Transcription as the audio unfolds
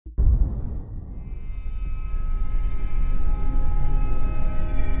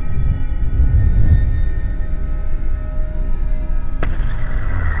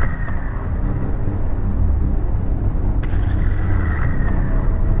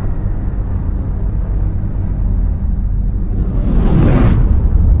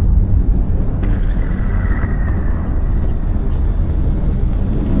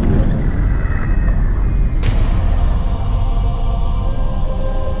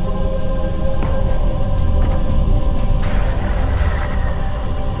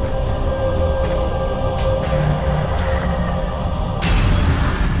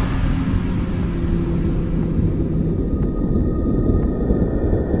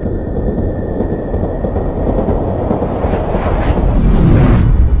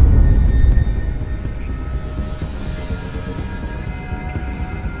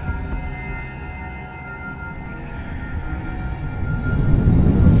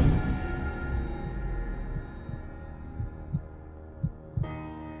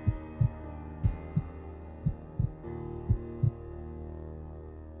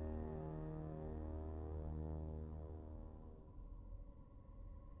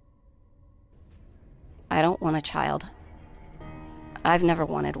I don't want a child. I've never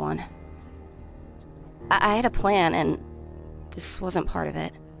wanted one. I had a plan, and this wasn't part of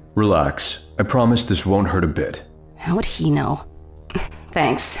it. Relax. I promise this won't hurt a bit. How would he know?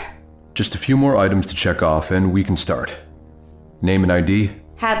 Thanks. Just a few more items to check off, and we can start. Name and ID?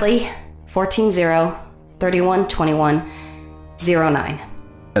 Hadley, 14-0-31-21-09.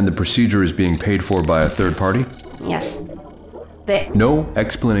 And the procedure is being paid for by a third party? Yes. No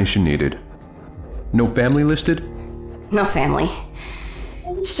explanation needed. No family listed? No family.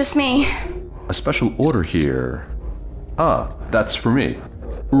 It's just me. A special order here. Ah, that's for me.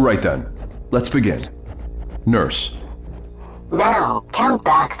 Right then. Let's begin. Nurse. Now, count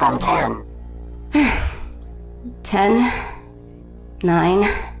back from 10. 10, 9.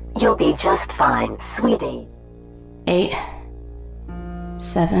 You'll be just fine, sweetie. 8,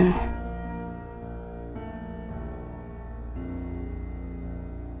 7.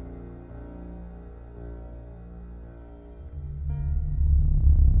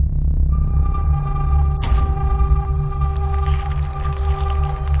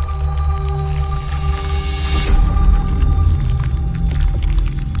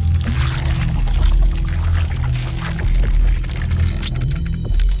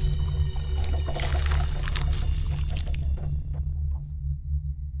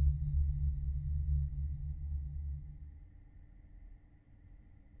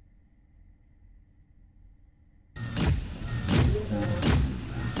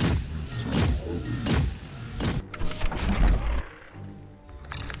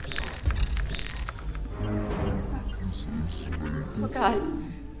 Oh God.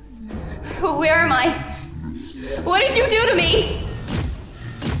 Where am I? What did you do to me?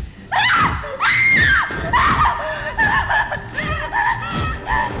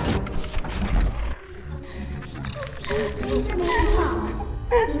 Please remain calm.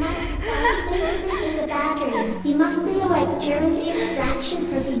 This is a bad dream. You must be awake during the extraction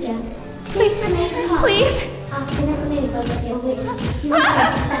procedure. Please remain calm. Please? After the removal of your wig, you will take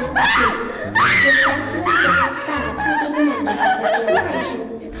the thank machine. Your self-respecting silence will be remembered for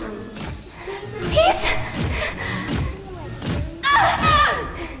generations to come. Please?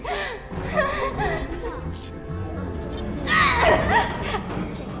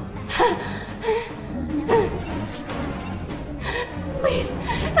 Please,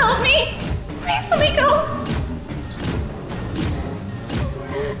 help me! Please let me go!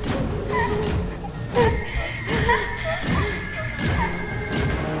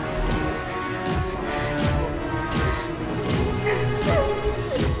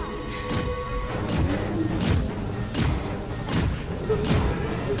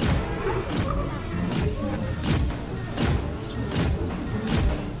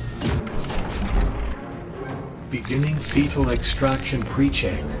 Beginning fetal extraction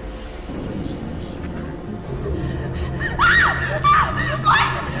pre-check.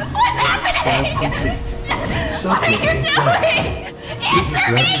 What's happening? Subject in place. It is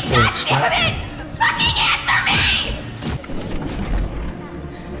ready for extraction. Fucking answer me!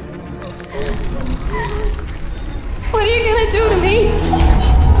 What are you gonna do to me?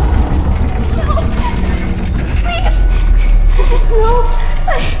 No. Please! No!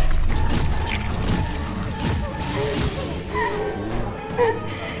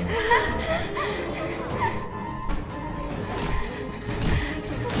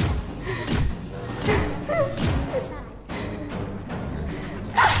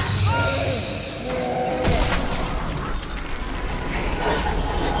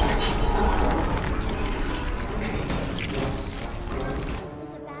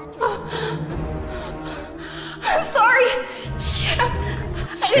 I'm sorry! Shit!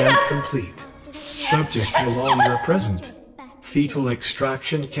 Scan complete. Subject no longer present. Fetal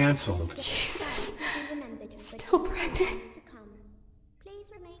extraction cancelled. Jesus. Still pregnant.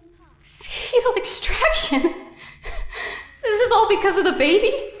 Fetal extraction? This is all because of the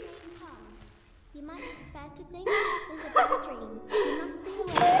baby? You might be bad to think this is a bad dream. You must be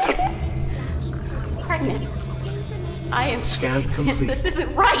aware. Pregnant. I am Scan complete. This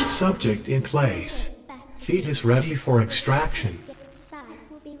isn't right! Subject in place. Fetus ready for extraction.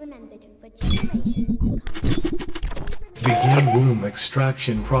 Begin womb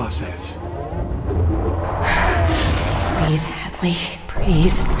extraction process. Breathe, Hadley.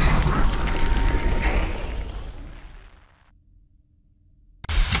 Breathe.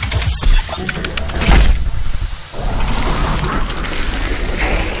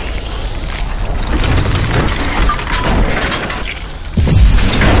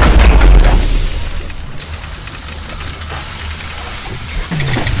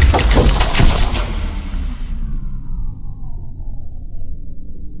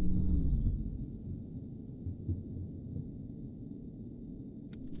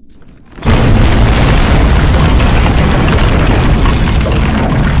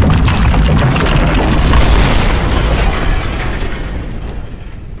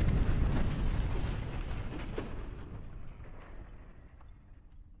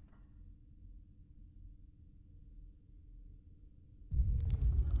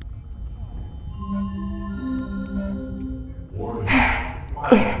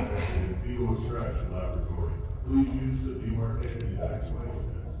 Fetal extraction laboratory. Please use the demarcated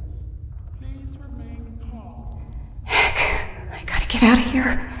evacuation exits. Please remain calm. Heck, I gotta get out of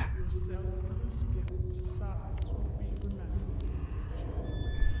here. Your self-skilled sides will be remembered.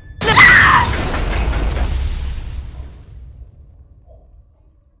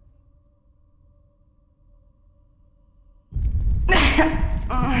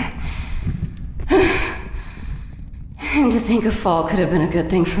 And to think a fall could have been a good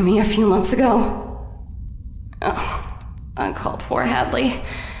thing for me a few months ago. Oh, uncalled for, Hadley.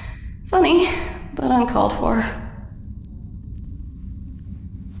 Funny, but uncalled for.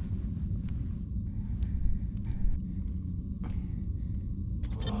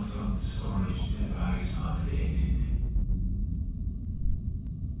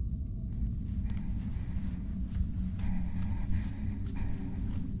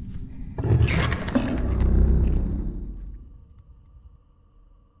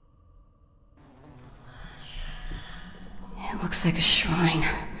 It looks like a shrine.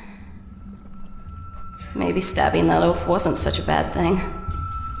 Maybe stabbing that oaf wasn't such a bad thing.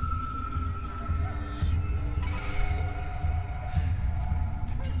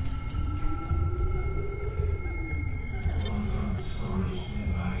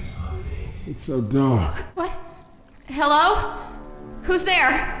 It's so dark. What? Hello? Who's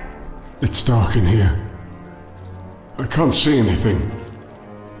there? It's dark in here. I can't see anything.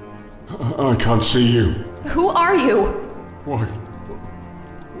 I can't see you. Who are you?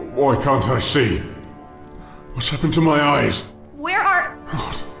 Why can't I see? What's happened to my eyes? Where are...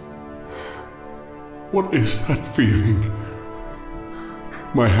 What is that feeling?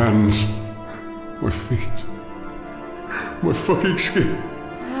 My hands, my feet, my fucking skin.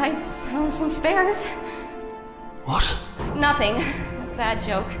 I found some spares. What? Nothing. Bad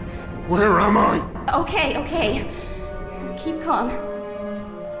joke. Where am I? Okay. Keep calm.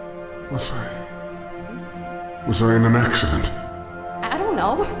 Was I in an accident? I don't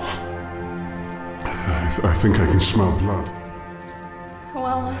know. I think I can smell blood.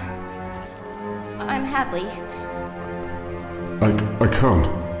 Well, I'm Hadley. I can't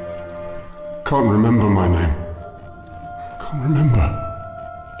remember my name. Can't remember.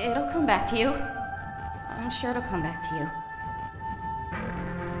 It'll come back to you. I'm sure it'll come back to you.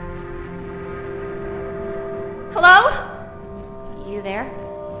 Hello? You there?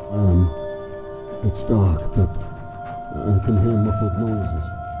 It's dark, but I can hear muffled noises.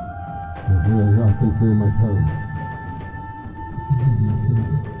 I can feel my toes.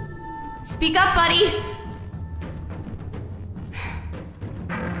 Speak up, buddy!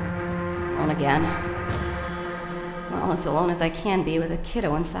 Alone again. Well, as alone as I can be with a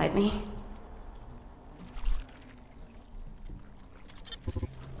kiddo inside me.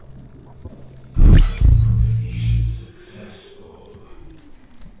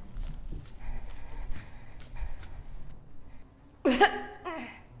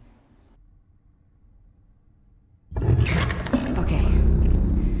 Okay.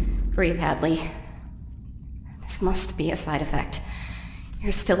 Breathe, Hadley. This must be a side effect.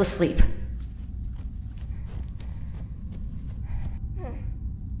 You're still asleep.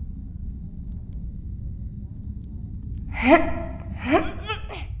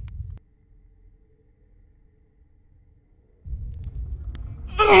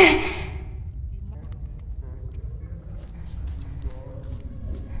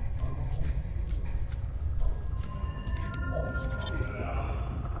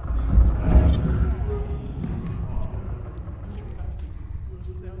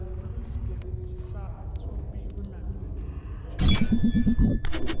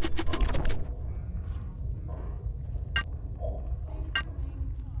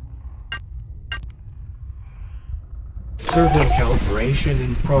 Server calibration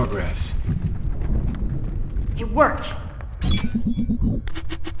in progress. It worked!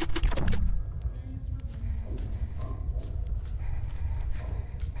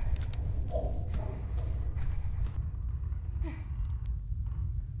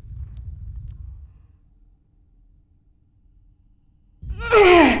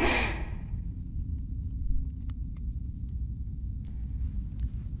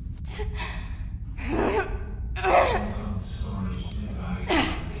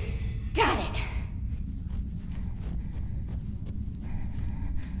 Got it!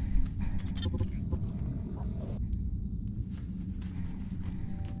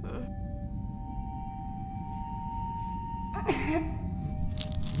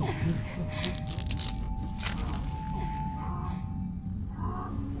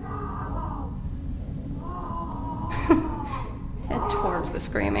 Head towards the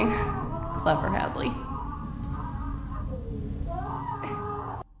screaming. Clever, Hadley.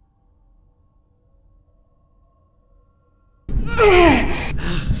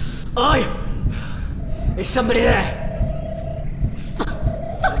 Oi! Is somebody there?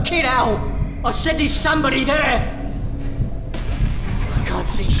 Fucking hell! I said there's somebody there! I can't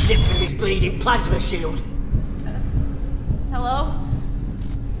see shit from this bleeding plasma shield. Hello?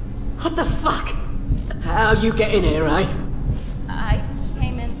 What the fuck? How you get in here, eh? I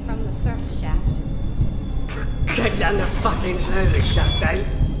came in from the service shaft. Get down the fucking service shaft, eh?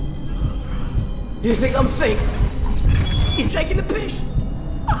 You think I'm fake? You taking the piss?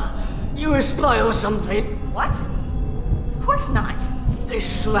 You a spy or something? What? Of course not.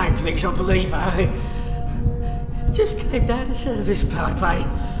 This slag thinks I believe her, eh? Just came down the service pipe, eh?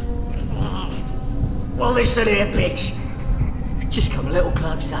 Well, listen here, bitch. Just come a little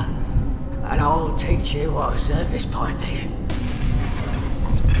closer, and I'll teach you what a service pipe is.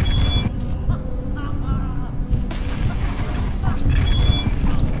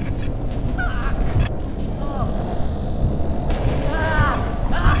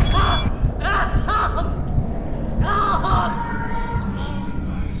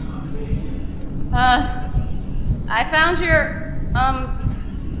 I found your,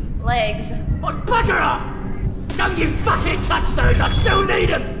 legs. Oh, bugger off! Don't you fucking touch those! I still need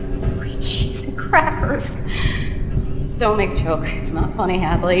them! Sweet cheese and crackers. Don't make a joke. It's not funny,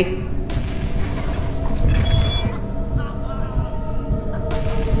 Hadley.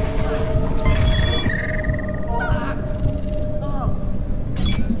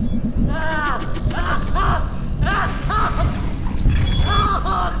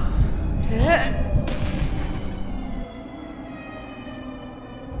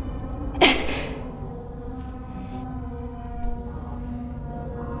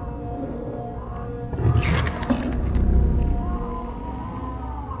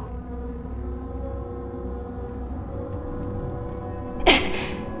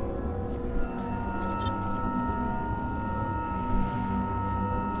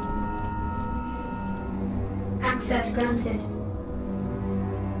 Access granted.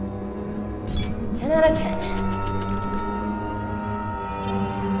 10 out of 10.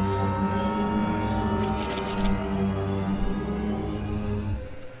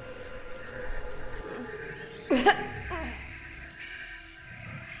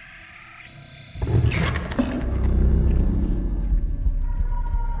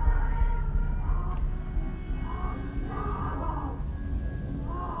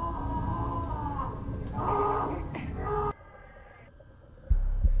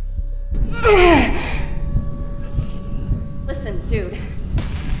 Listen, dude.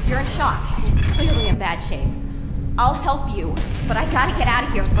 You're in shock. Clearly in bad shape. I'll help you, but I gotta get out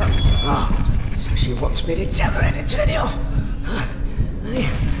of here first. Oh, so she wants me to tell her to turn it off.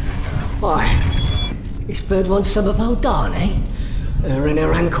 Why? This bird wants some of old Darn, eh? Her and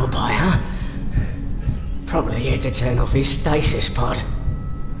her ankle pie, huh? Probably here to turn off his stasis pod.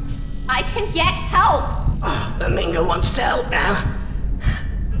 I can get help! Oh, the Mingo wants to help now.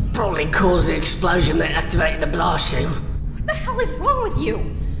 Probably caused the explosion that activated the blast chute. What the hell is wrong with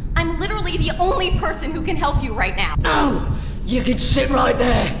you? I'm literally the only person who can help you right now. Oh, you can sit right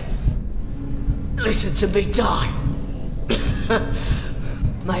there. Listen to me die.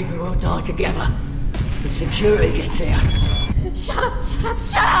 Maybe we'll die together. When security gets here. Shut up, shut up,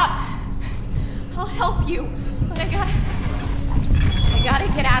 shut up! I'll help you, but I gotta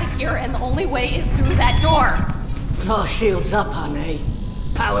get out of here, and the only way is through that door. Blast shield's up, honey.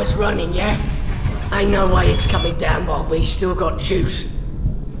 Power's running, yeah? Ain't no way it's coming down while we still got juice.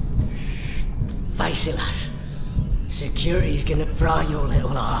 Face it, lass. Security's gonna fry your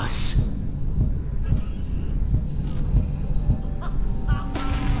little ass.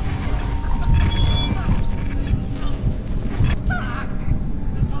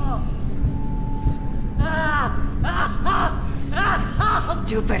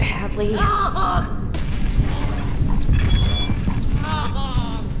 Stupid Hadley.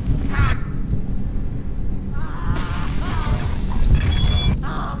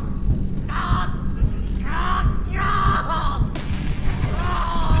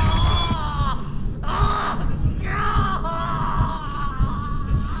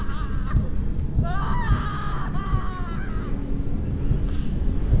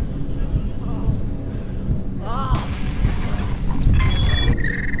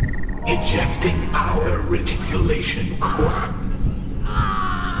 Ejecting power reticulation core.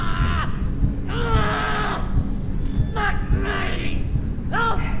 Fuck me!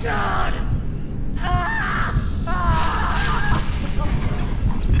 Oh God!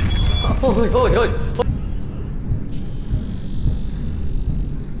 Oi, oi, oi!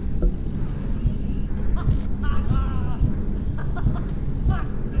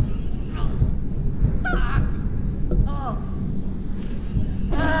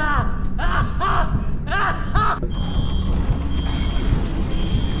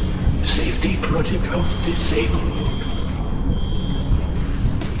 Disabled.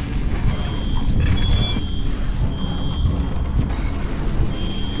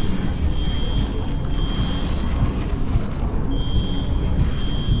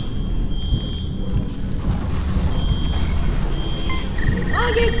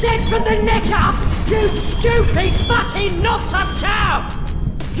 Are you dead from the neck up? You stupid fucking knocked up cow!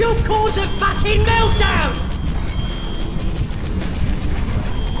 You'll cause a fucking meltdown!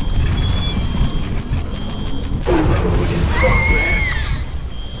 Overload in progress.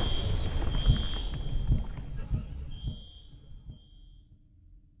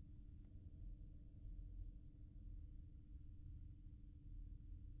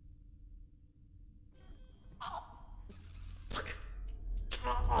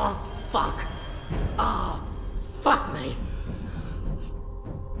 Oh, fuck. Oh, fuck me.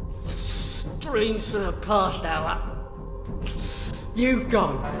 Streams for the past hour. You've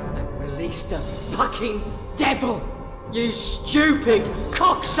gone and released the fucking devil, you stupid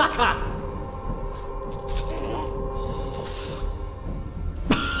cocksucker!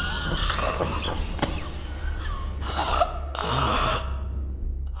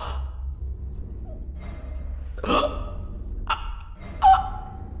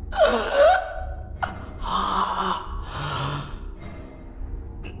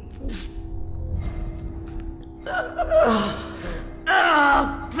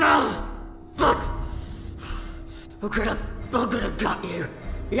 I'm gonna gut you.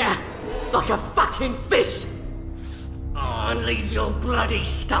 Yeah, like a fucking fish. Oh, and leave your bloody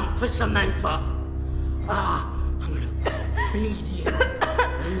stump for Samantha. I'm gonna feed you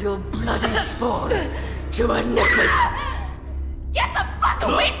and your bloody spawn to her nippers. Get the fuck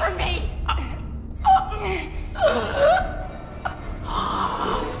away from me!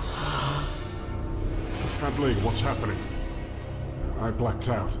 Hadley, what's happening? I blacked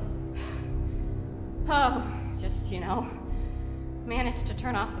out. Oh, just, managed to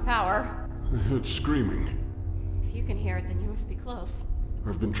turn off the power. I heard screaming. If you can hear it, then you must be close.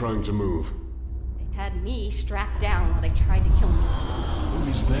 I've been trying to move. They had me strapped down while they tried to kill me. Who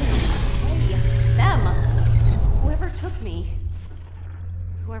is they? Hey, them. Whoever took me.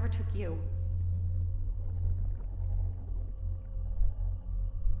 Whoever took you.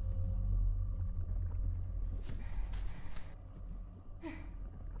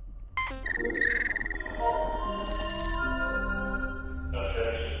 Attention,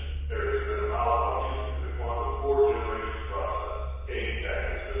 there has been a malfunction in the quantum 4 generation process.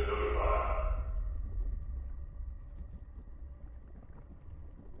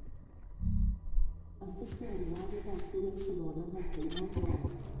 Cayne has been notified.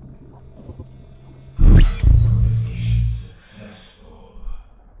 Successful.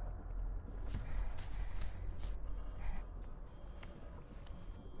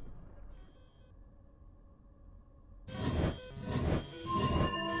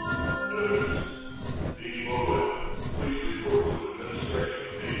 Each moment, please report to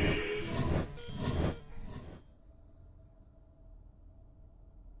administration immediately.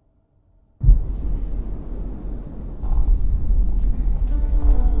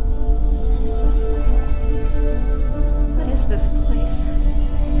 What is this place?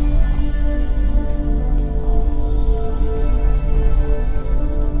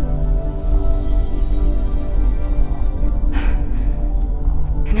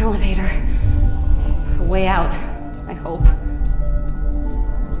 An elevator. A way out, I hope.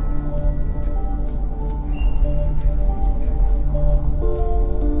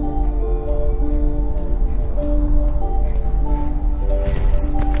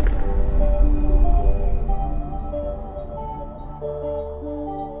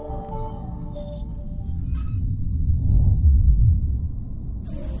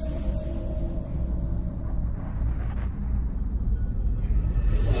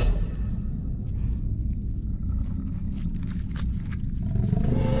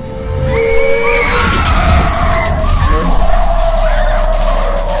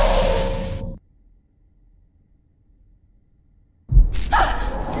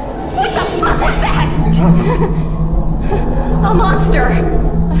 A monster!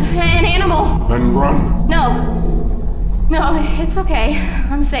 An animal! Then run. No, it's okay.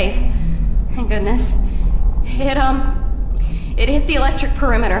 I'm safe. Thank goodness. It hit the electric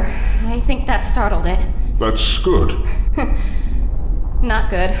perimeter. I think that startled it. That's good. Not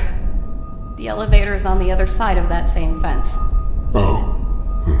good. The elevator's on the other side of that same fence. Oh,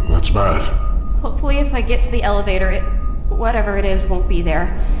 that's bad. Hopefully if I get to the elevator, whatever it is won't be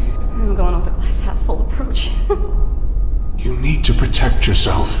there. I'm going with a glass half full approach. You need to protect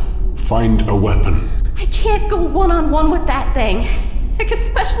yourself. Find a weapon. I can't go one-on-one with that thing. Like,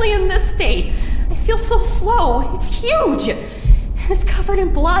 especially in this state. I feel so slow. It's huge. And it's covered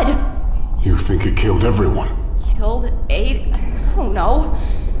in blood. You think it killed everyone? Killed 8? I don't know.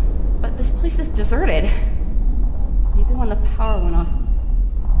 But this place is deserted. Maybe when the power went off,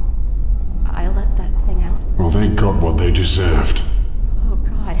 I let that thing out. Well, they got what they deserved. Oh,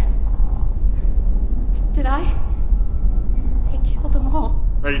 God. Did I? I killed them all.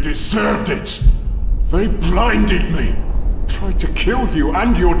 They deserved it! They blinded me! Tried to kill you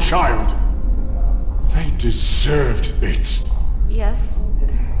and your child! They deserved it! Yes.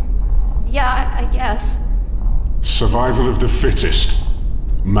 Yeah, I guess. Survival of the fittest.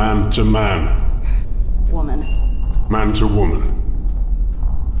 Man to man. Woman. Man to woman.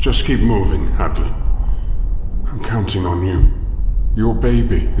 Just keep moving, Hadley. I'm counting on you. Your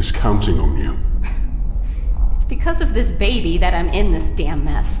baby is counting on you. It's because of this baby that I'm in this damn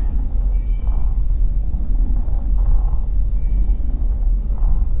mess.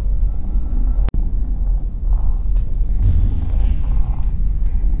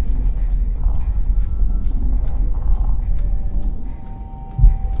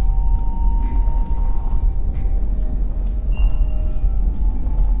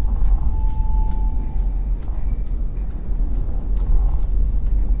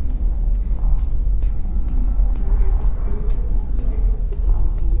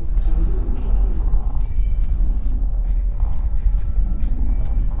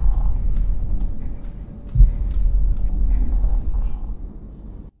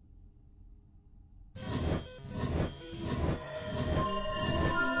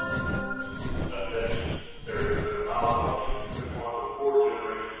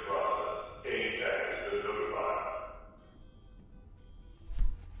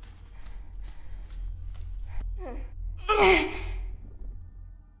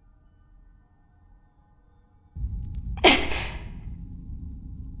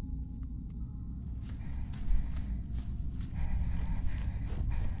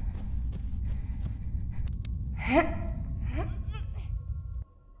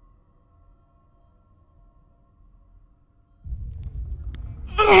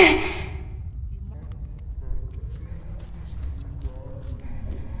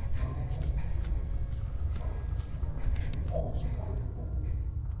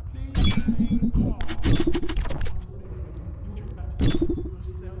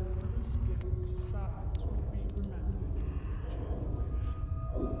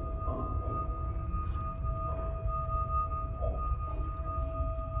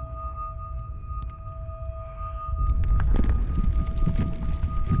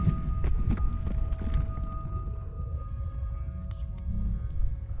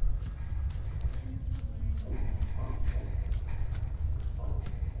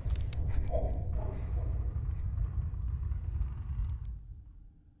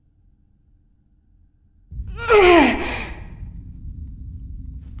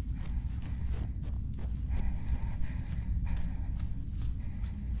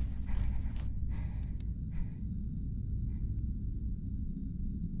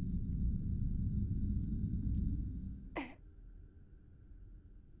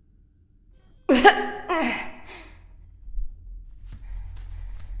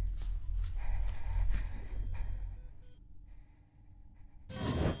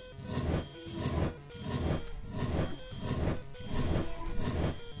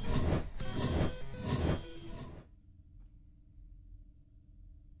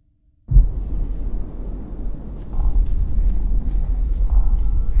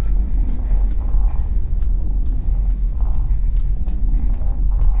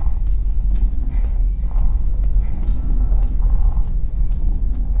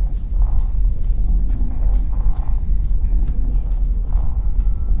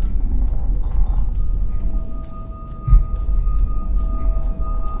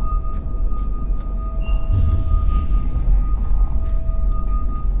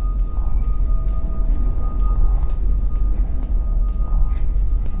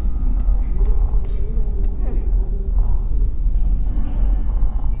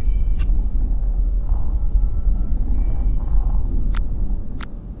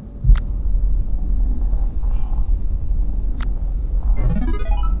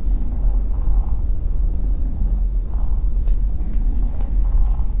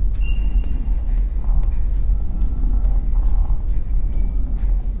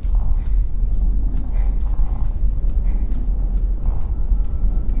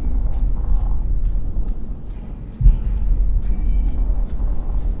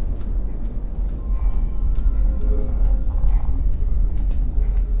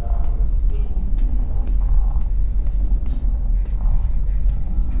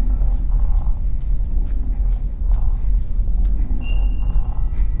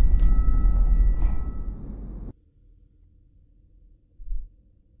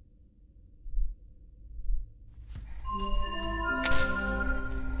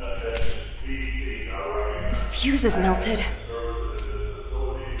 fuse is melted.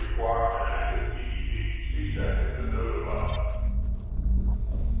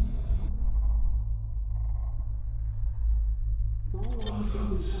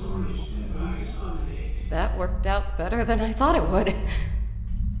 That worked out better than I thought it would.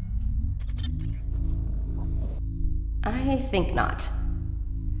 I think not.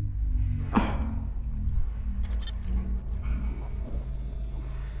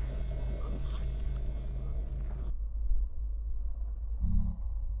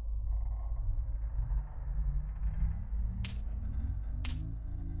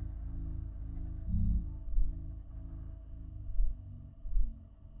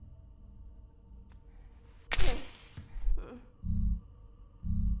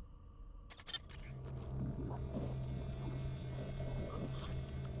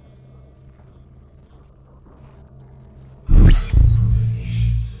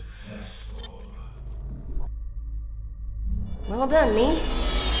 Well done, me.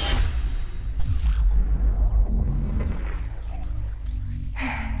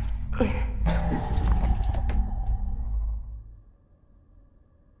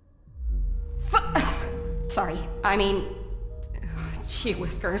 Sorry, I mean... Gee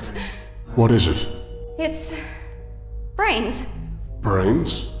whiskers. What is it? It's... brains.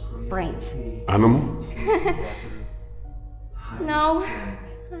 Brains? Brains. Animal? No,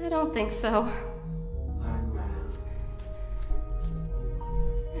 I don't think so.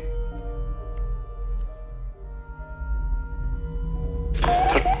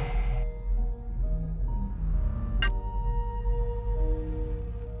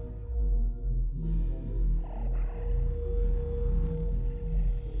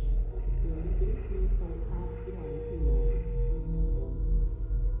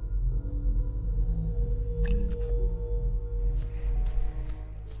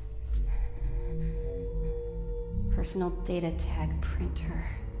 Personal data tag printer.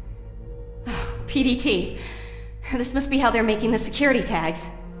 Oh, PDT. This must be how they're making the security tags.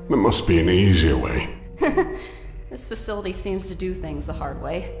 There must be an easier way. This facility seems to do things the hard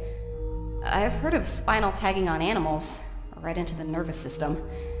way. I've heard of spinal tagging on animals, right into the nervous system.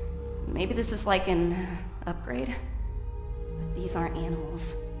 Maybe this is like an upgrade? But these aren't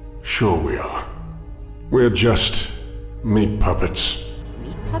animals. Sure we are. We're just meat puppets.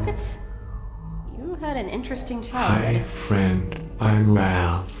 Meat puppets? You had an interesting Hi, childhood. friend. I'm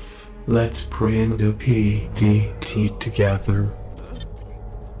Ralph. Let's print the PDT together.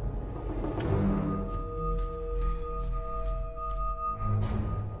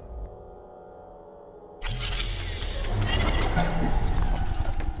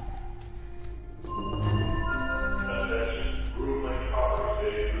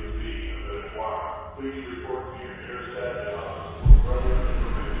 Please report to your nearest STASIS office.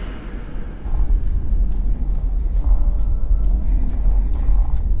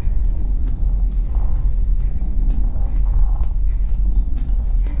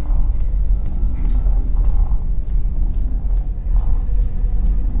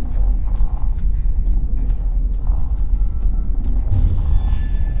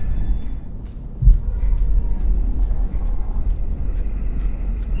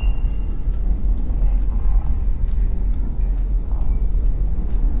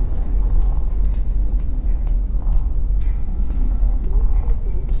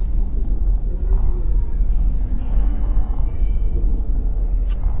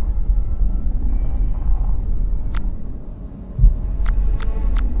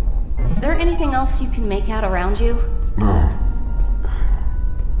 Is there anything else you can make out around you? No.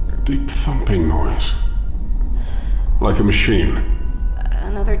 A deep thumping noise. Like a machine.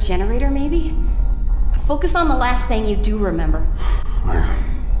 Another generator, maybe? Focus on the last thing you do remember.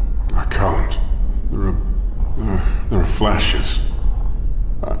 I can't. There are flashes.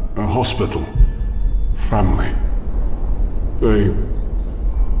 A hospital. Family. They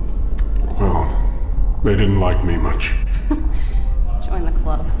didn't like me much. Join the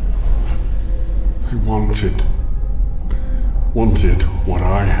club. They wanted what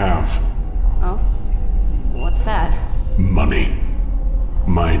I have. Oh? What's that? Money.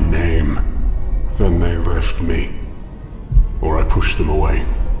 My name. Then they left me. Or I pushed them away.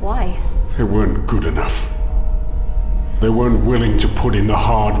 Why? They weren't good enough. They weren't willing to put in the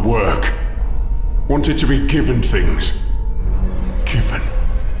hard work. Wanted to be given things. Given.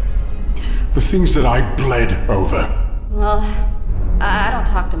 The things that I bled over. Well, I don't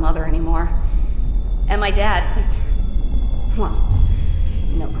talk to Mother anymore. And my dad... well,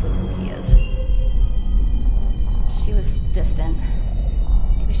 no clue who he is. She was distant.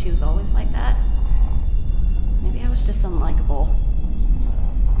 Maybe she was always like that. Maybe I was just unlikable.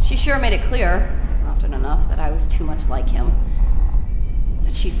 She sure made it clear, often confident enough that I was too much like him.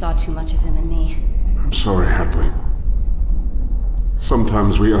 That she saw too much of him in me. I'm sorry, Hadley.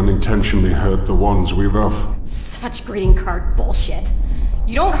 Sometimes we unintentionally hurt the ones we love. Such greeting card bullshit.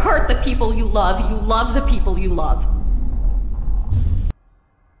 You don't hurt the people you love the people you love.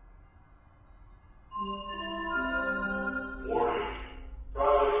 Warning.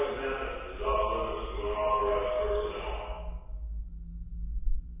 Project Samantha is off limits to unauthorized personnel.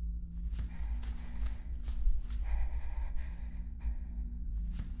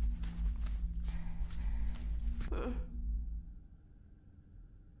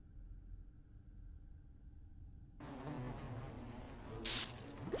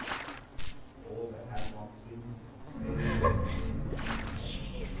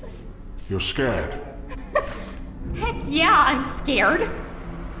 Jesus. You're scared. Heck yeah, I'm scared.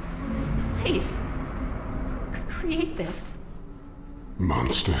 This place. Who could create this?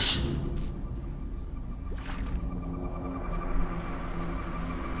 Monsters.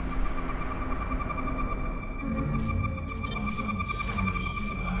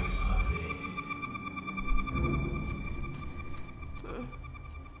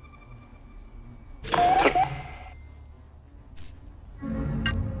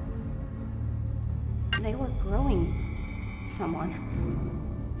 They were growing someone.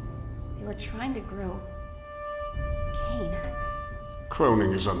 They were trying to grow Cayne.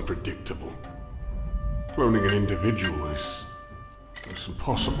 Cloning is unpredictable. Cloning an individual is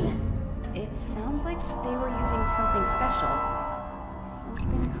impossible. It sounds like they were using something special.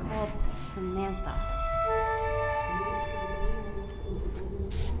 Something called Samantha.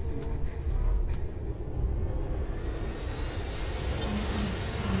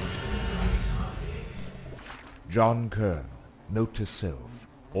 John Cayne, note to self,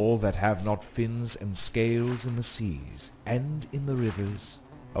 all that have not fins and scales in the seas, and in the rivers,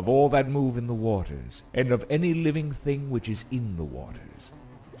 of all that move in the waters, and of any living thing which is in the waters,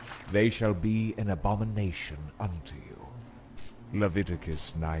 they shall be an abomination unto you.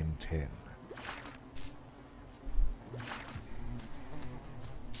 Leviticus 9:10.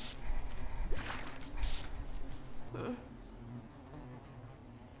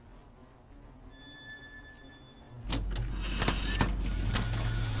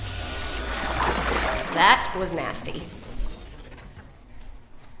 That was nasty.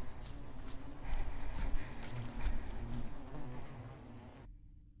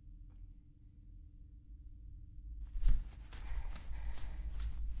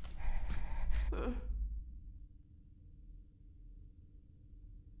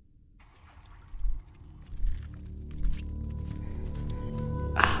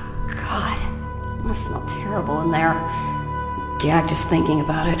 Oh, God. It must smell terrible in there. Gag just thinking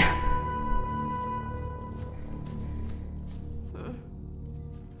about it.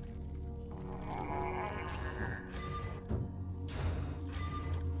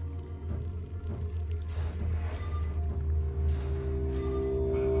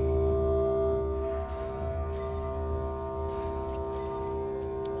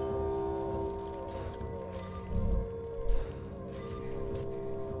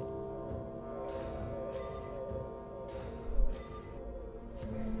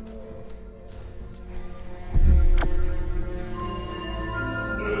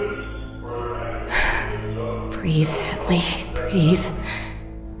 Breathe, Hadley. Breathe.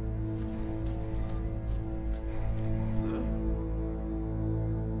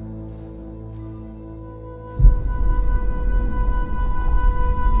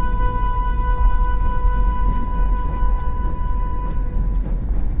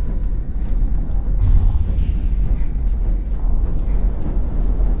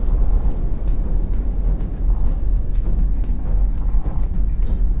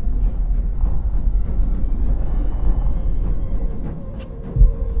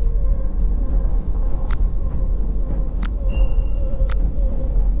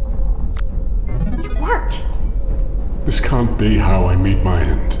 This can't be how I meet my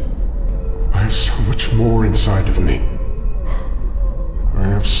end. I have so much more inside of me. I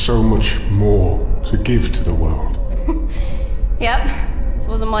have so much more to give to the world. Yep. This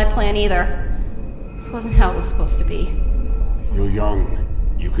wasn't my plan either. This wasn't how it was supposed to be. You're young.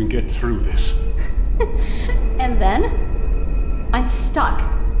 You can get through this. And then, I'm stuck.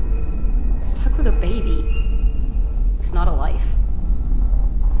 Stuck with a baby. It's not a life.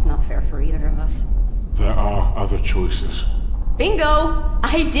 Not fair for either of us. There are other choices. Bingo!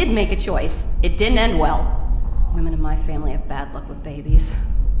 I did make a choice. It didn't end well. Women in my family have bad luck with babies.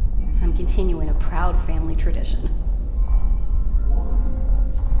 I'm continuing a proud family tradition.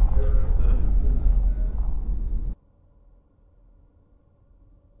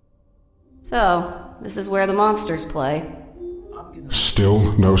 So, this is where the monsters play.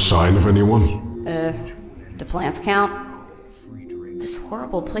 Still no sign of anyone? Do plants count? This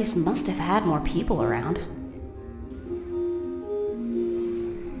horrible place must have had more people around.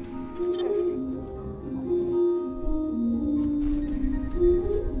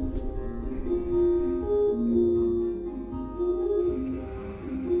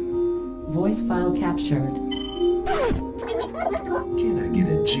 Voice file captured. Can I get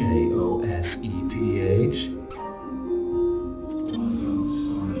a JOSEPH?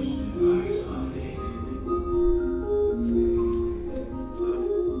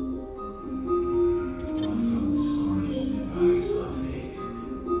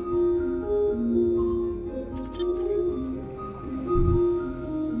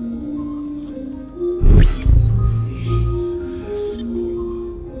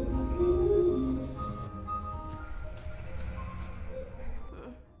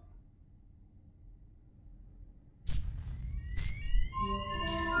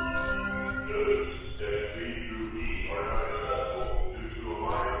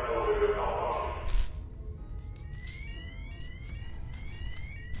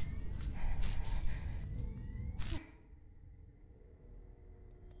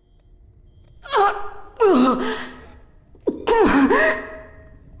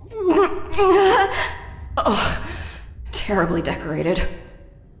 Oh, terribly decorated.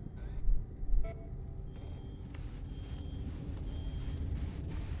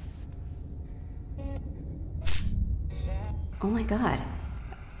 Oh my god.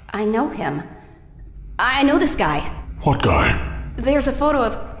 I know him. I know this guy. What guy? There's a photo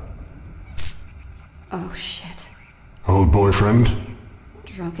of... Oh shit. Old boyfriend?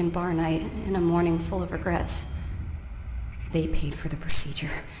 Drunken bar night in a morning full of regrets. They paid for the procedure.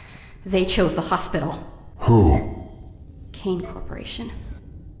 They chose the hospital. Who? Cayne Corporation.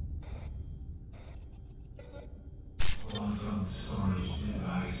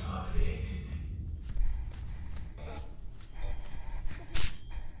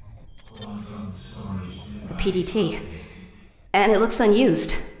 The PDT. And it looks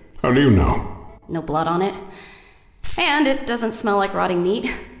unused. How do you know? No blood on it. And it doesn't smell like rotting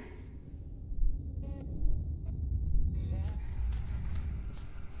meat.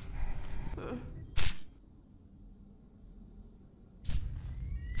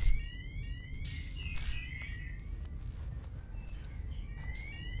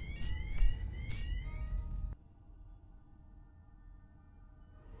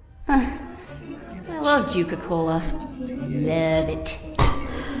 I love Juca-Cola. Love it.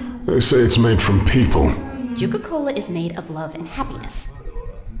 They say it's made from people. Juca-Cola is made of love and happiness.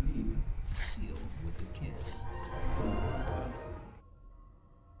 Sealed with a kiss.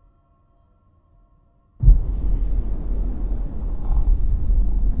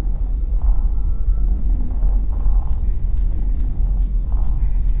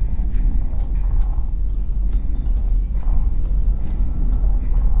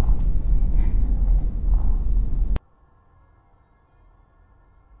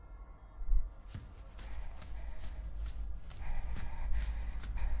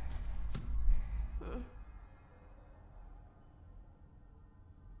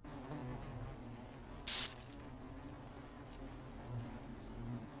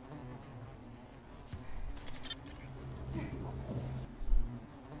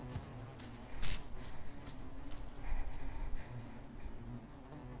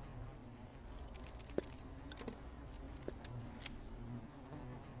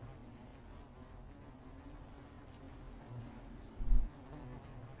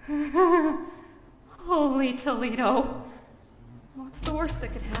 Holy Toledo. What's the worst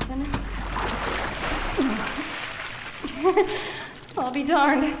that could happen? I'll be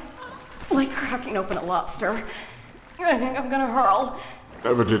darned. Like cracking open a lobster. I think I'm gonna hurl.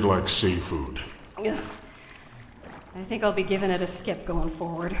 Never did like seafood. Ugh. I think I'll be giving it a skip going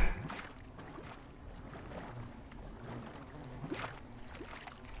forward.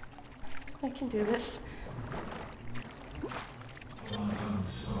 I can do this.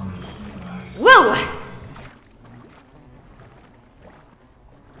 Whoa!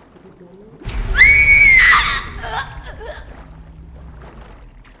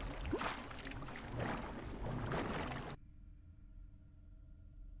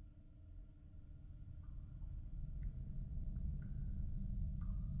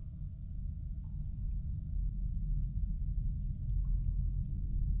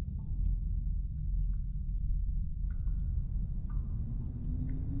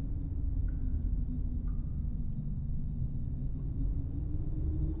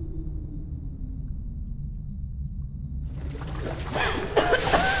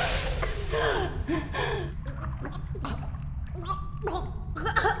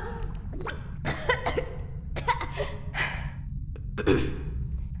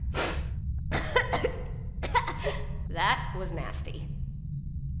 That was nasty.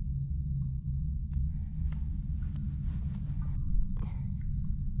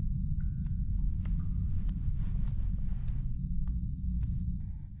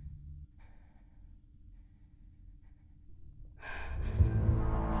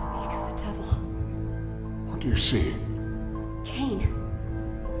 Speak of the devil. What do you see? Cayne.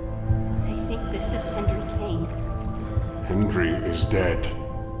 I think this is Hendry Cayne. Hendry is dead.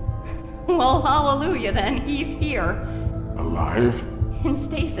 Well, hallelujah then. He's here. Alive? In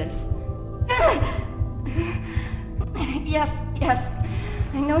stasis. Yes.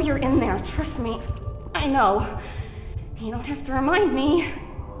 I know you're in there. Trust me. I know. You don't have to remind me.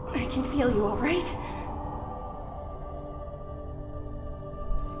 I can feel you, all right?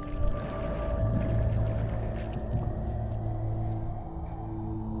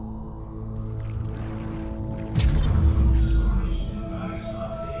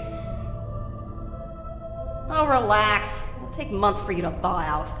 Oh, relax. It'll take months for you to thaw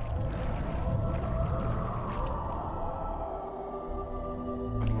out.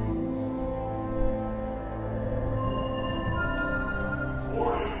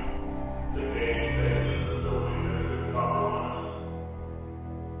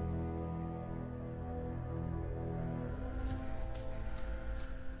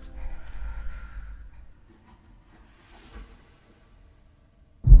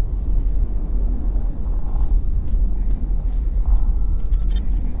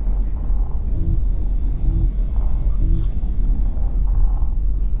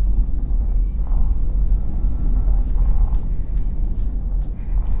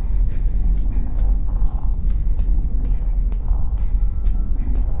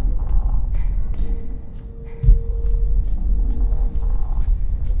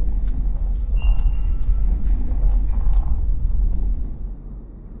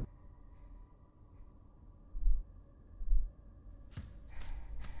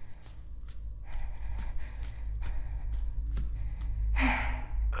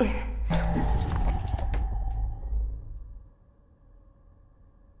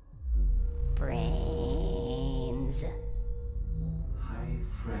 Brains. Hi,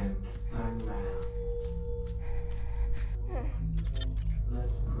 friend. I'm Mal.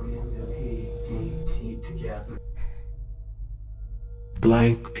 Let's bring the PDT together.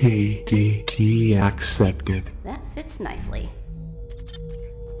 Blank PDT accepted. That fits nicely.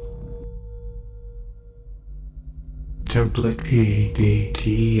 Template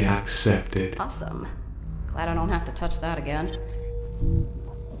PDT accepted. Awesome. Glad I don't have to touch that again.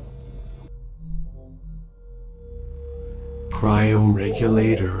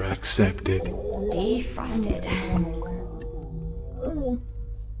 Cryoregulator accepted. Defrosted.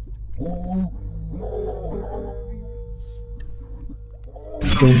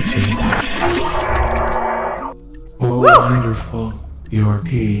 Printing. Oh, wonderful. Your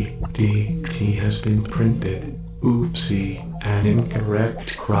PDT has been printed. Oopsie, an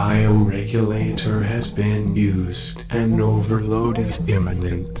incorrect cryoregulator has been used. An overload is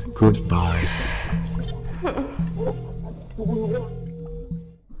imminent. Goodbye.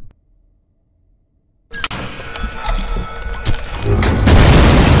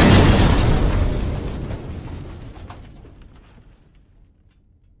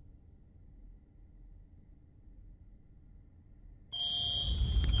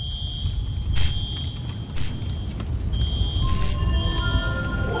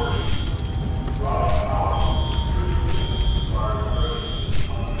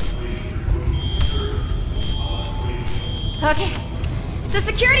 Okay. The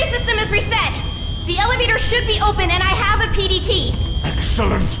security system is reset. The elevator should be open and I have a PDT.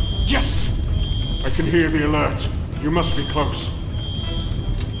 Excellent! Yes! I can hear the alert. You must be close.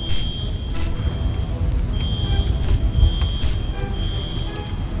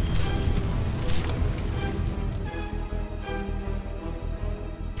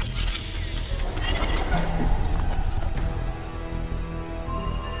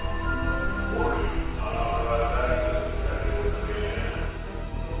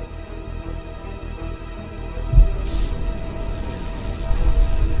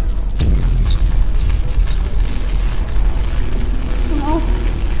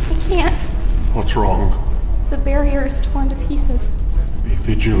 What's wrong? The barrier is torn to pieces. Be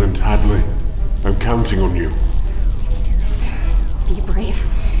vigilant, Hadley. I'm counting on you. You can do this. Be brave.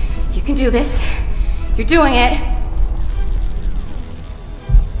 You can do this. You're doing it.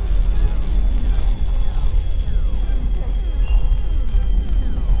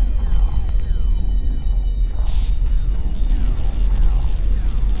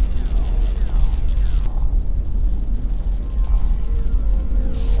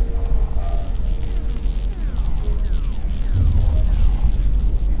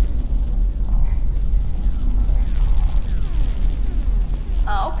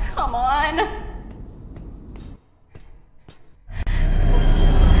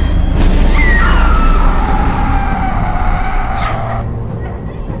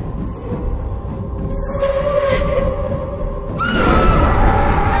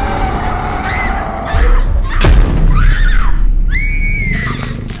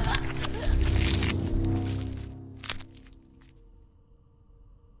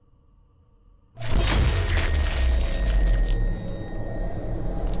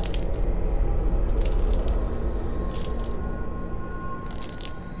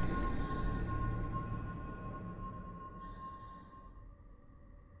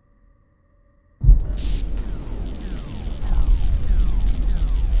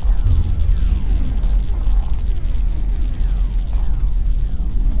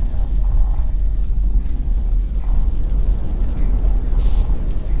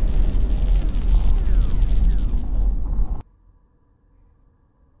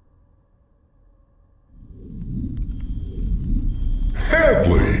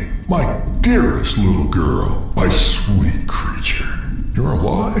 Hadley, my dearest little girl, my sweet creature. You're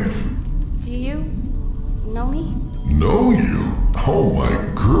alive. Do you know me? Know you? Oh, my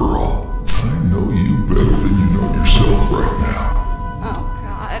girl. I know you better than you know yourself right now. Oh,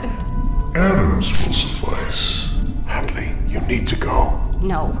 God. Atoms will suffice. Hadley, you need to go.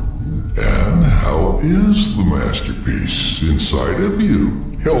 No. And how is the masterpiece inside of you?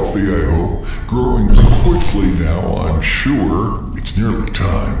 Healthy, I hope. Growing quickly now, I'm sure. It's nearly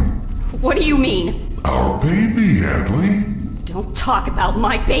time. What do you mean? Our baby, Hadley. Don't talk about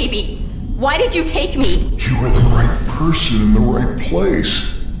my baby. Why did you take me? You were the right person in the right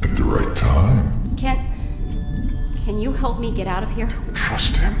place at the right time. Can you help me get out of here?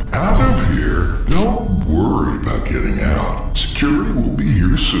 Trust him. Out of here? Don't worry about getting out. Security will be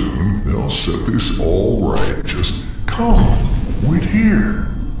here soon. They'll set this all right. Just come. Wait here.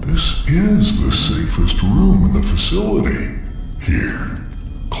 This is the safest room in the facility. Here.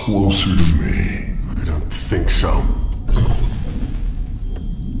 Closer to me. I don't think so.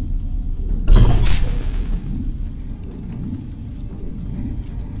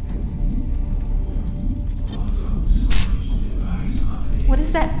 What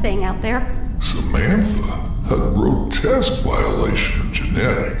is that thing out there? Samantha, a grotesque violation of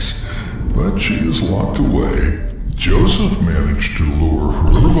genetics, but she is locked away. Joseph managed to lure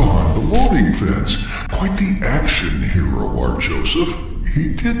her behind the loading fence. Quite the action hero, our Joseph. He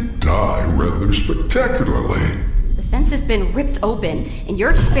did die rather spectacularly. The fence has been ripped open, and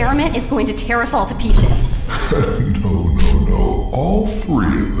your experiment is going to tear us all to pieces. No. All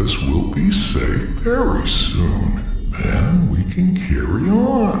three of us will be safe very soon. Then we can carry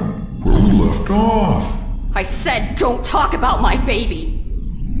on where we left off. I said don't talk about my baby!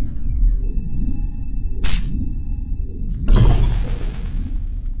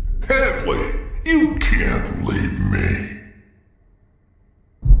 Hadley, you can't leave me.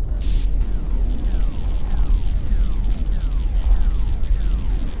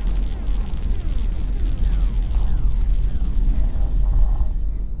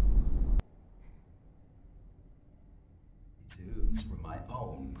 Tunes from my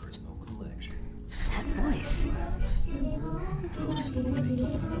own personal collection. That voice.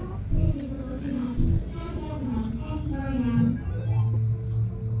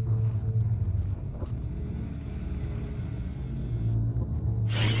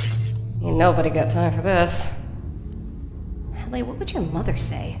 Ain't nobody got time for this. Hadley, what would your mother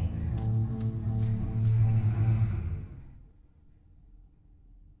say?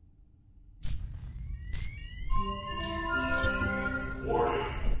 Warning.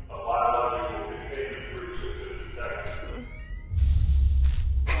 A biological containment breach has been detected.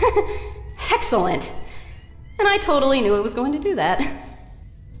 Excellent! And I totally knew it was going to do that.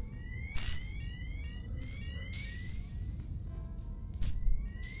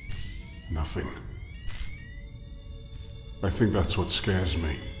 Nothing. I think that's what scares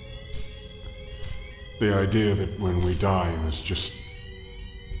me. The idea that when we die, there's just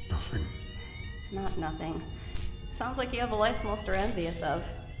nothing. It's not nothing. Sounds like you have a life most are envious of.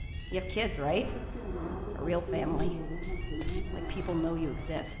 You have kids, right? A real family. Like people know you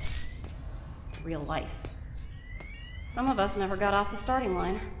exist. Real life. Some of us never got off the starting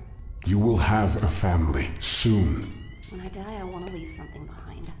line. You will have a family soon. When I die, I want to leave something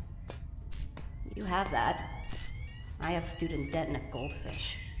behind. You have that. I have student debt and a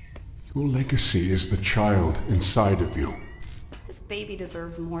goldfish. Your legacy is the child inside of you. This baby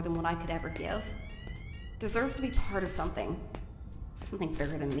deserves more than what I could ever give. Deserves to be part of something. Something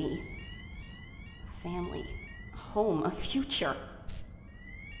bigger than me. A family. A home. A future.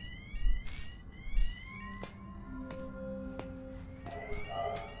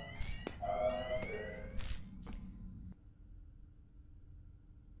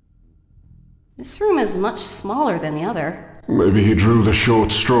 This room is much smaller than the other. Maybe he drew the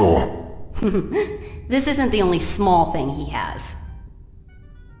short straw. This isn't the only small thing he has.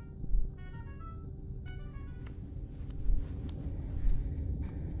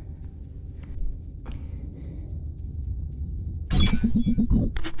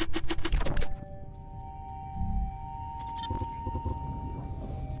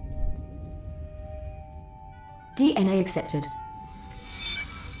 DNA accepted.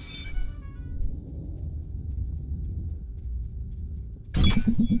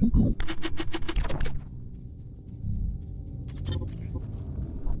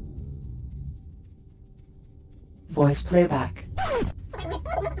 Voice playback.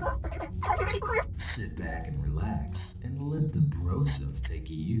 Sit back and relax and let the broseph take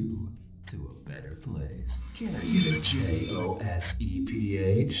you to a better place. Can I get a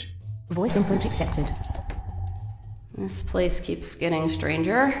JOSEPH? Voice input accepted. This place keeps getting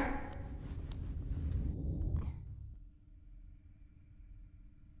stranger.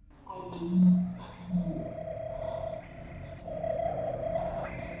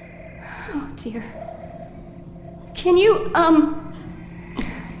 Oh dear. Can you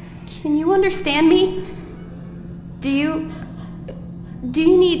understand me? Do you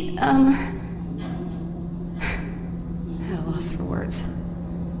need, at a loss for words.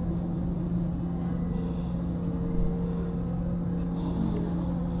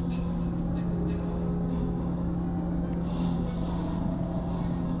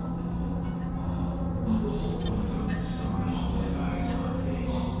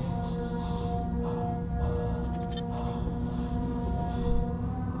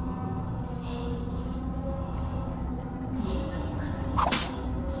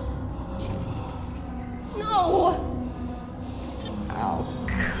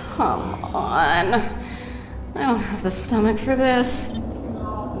 Come on. I don't have the stomach for this.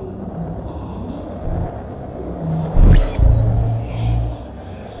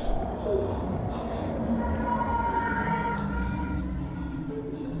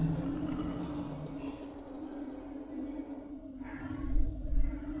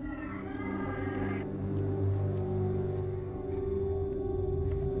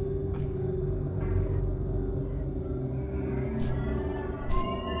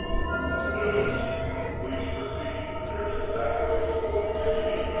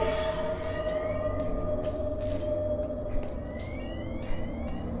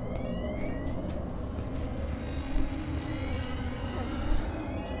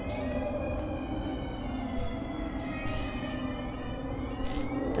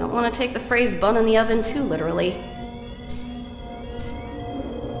 Don't want to take the phrase bun in the oven too literally.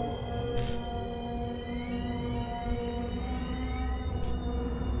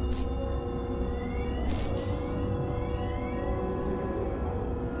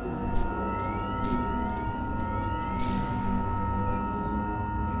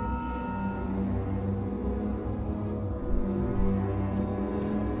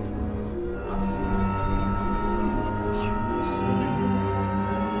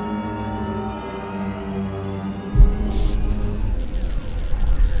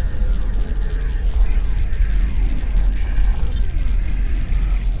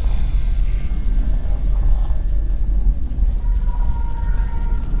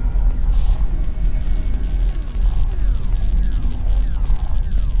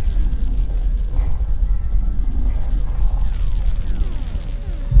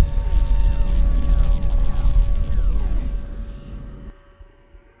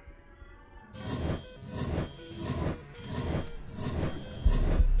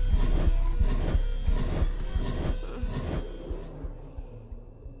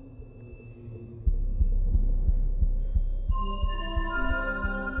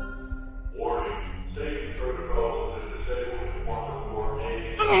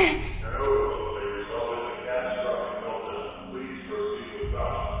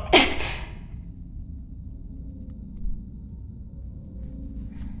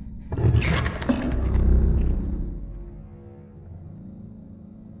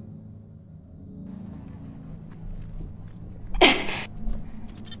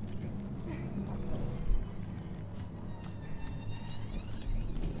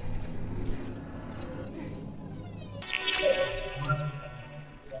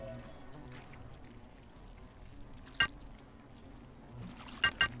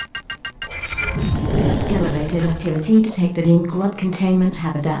 Elevated activity detected in grunt containment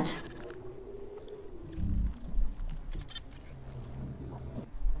habitat.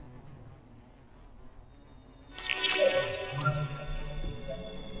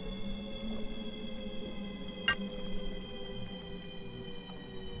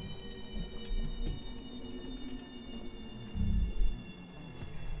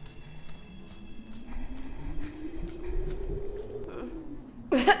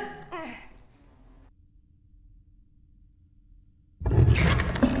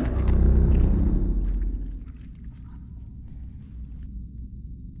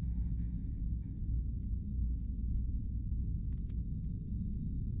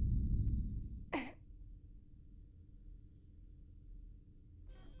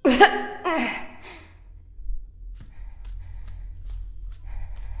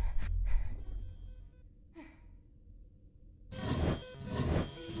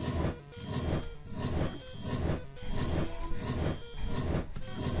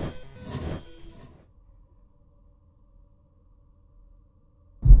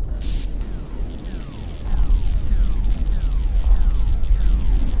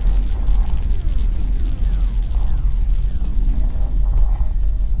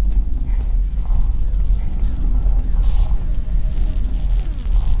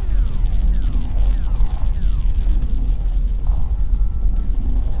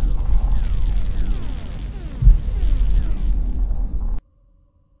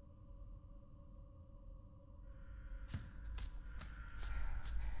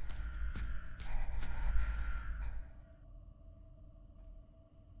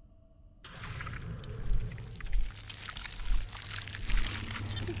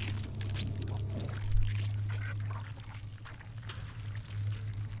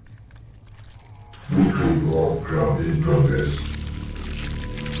 Copy, progress.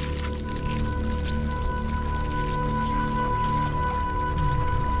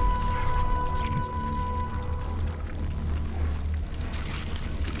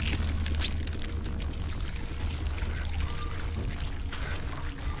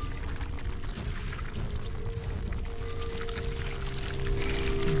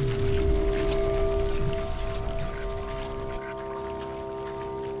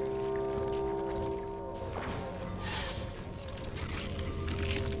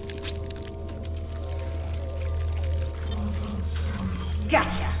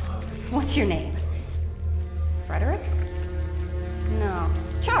 Gotcha. What's your name? Frederick? No.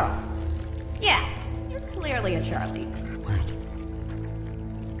 Charles. Yeah, you're clearly a Charlie. Wait.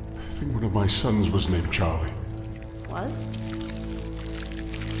 I think one of my sons was named Charlie. Was?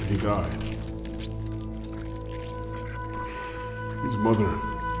 He died. His mother,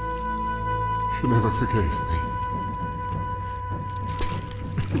 she never forgave me.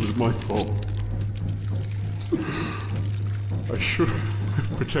 It was my fault. I should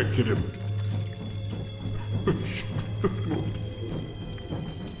have protected him.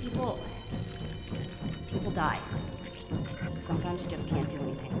 People die. Sometimes you just can't do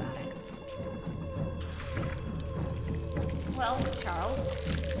anything about it. Well, Charles,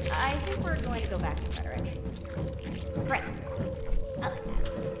 I think we're going to go back to Frederick. Great. I like that.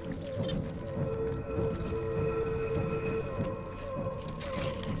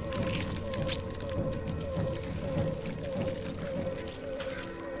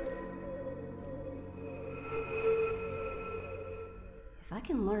 If I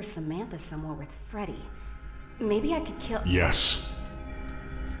can lure Samantha somewhere with Freddy, maybe I could kill— Yes.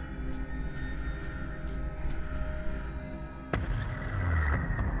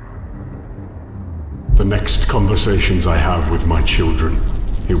 The next conversations I have with my children,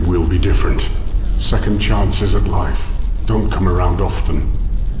 it will be different. Second chances at life don't come around often.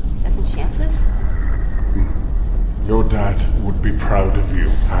 Second chances? Your dad would be proud of you,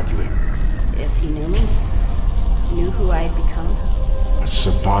 Hadley. If he knew me? Knew who I had become? A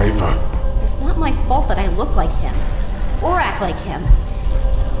survivor. It's not my fault that I look like him. Or act like him.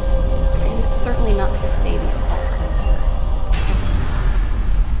 And it's certainly not this baby's fault.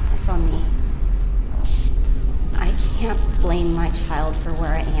 It's on me. I can't blame my child for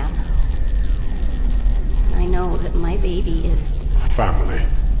where I am. I know that my baby is— Family.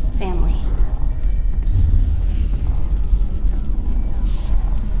 family.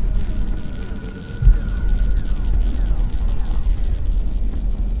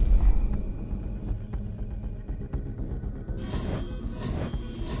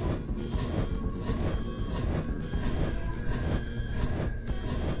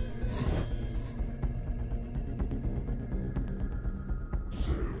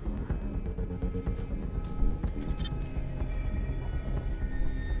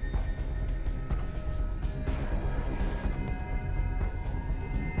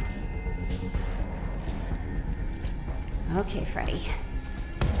 Okay, Freddy.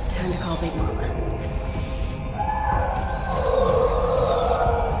 Time to call Big Mama.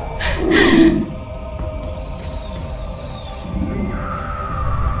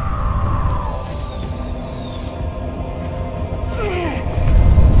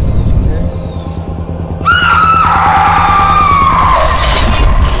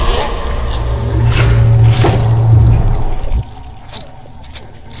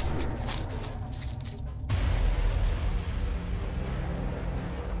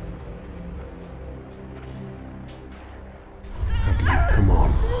 Come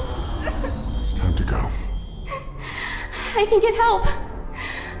on. It's time to go. I can get help.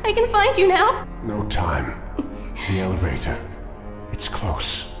 I can find you now. No time. The elevator. It's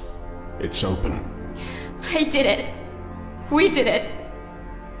close. It's open. I did it. We did it.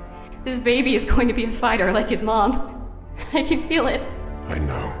 This baby is going to be a fighter like his mom. I can feel it. I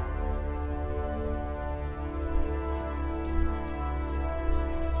know.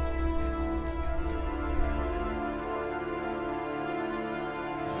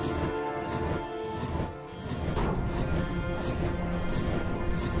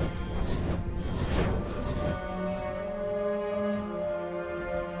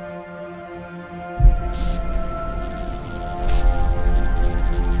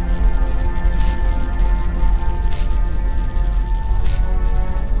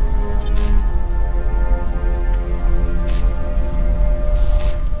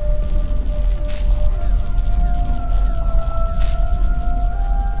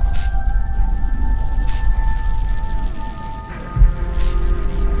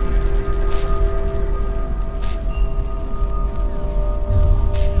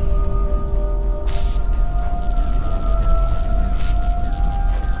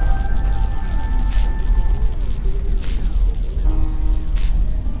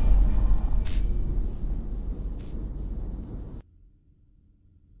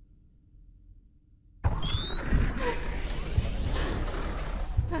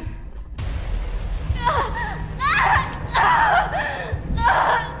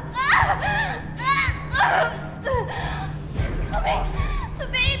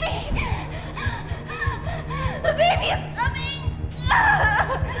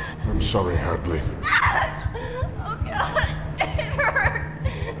 I'm sorry, Hadley. Oh God, it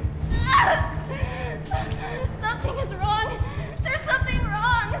hurts. Something is wrong. There's something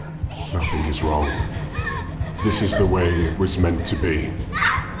wrong. Nothing is wrong. This is the way it was meant to be.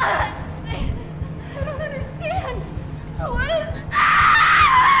 I don't understand. What is...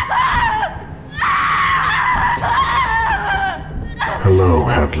 Hello,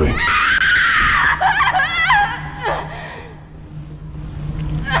 Hadley.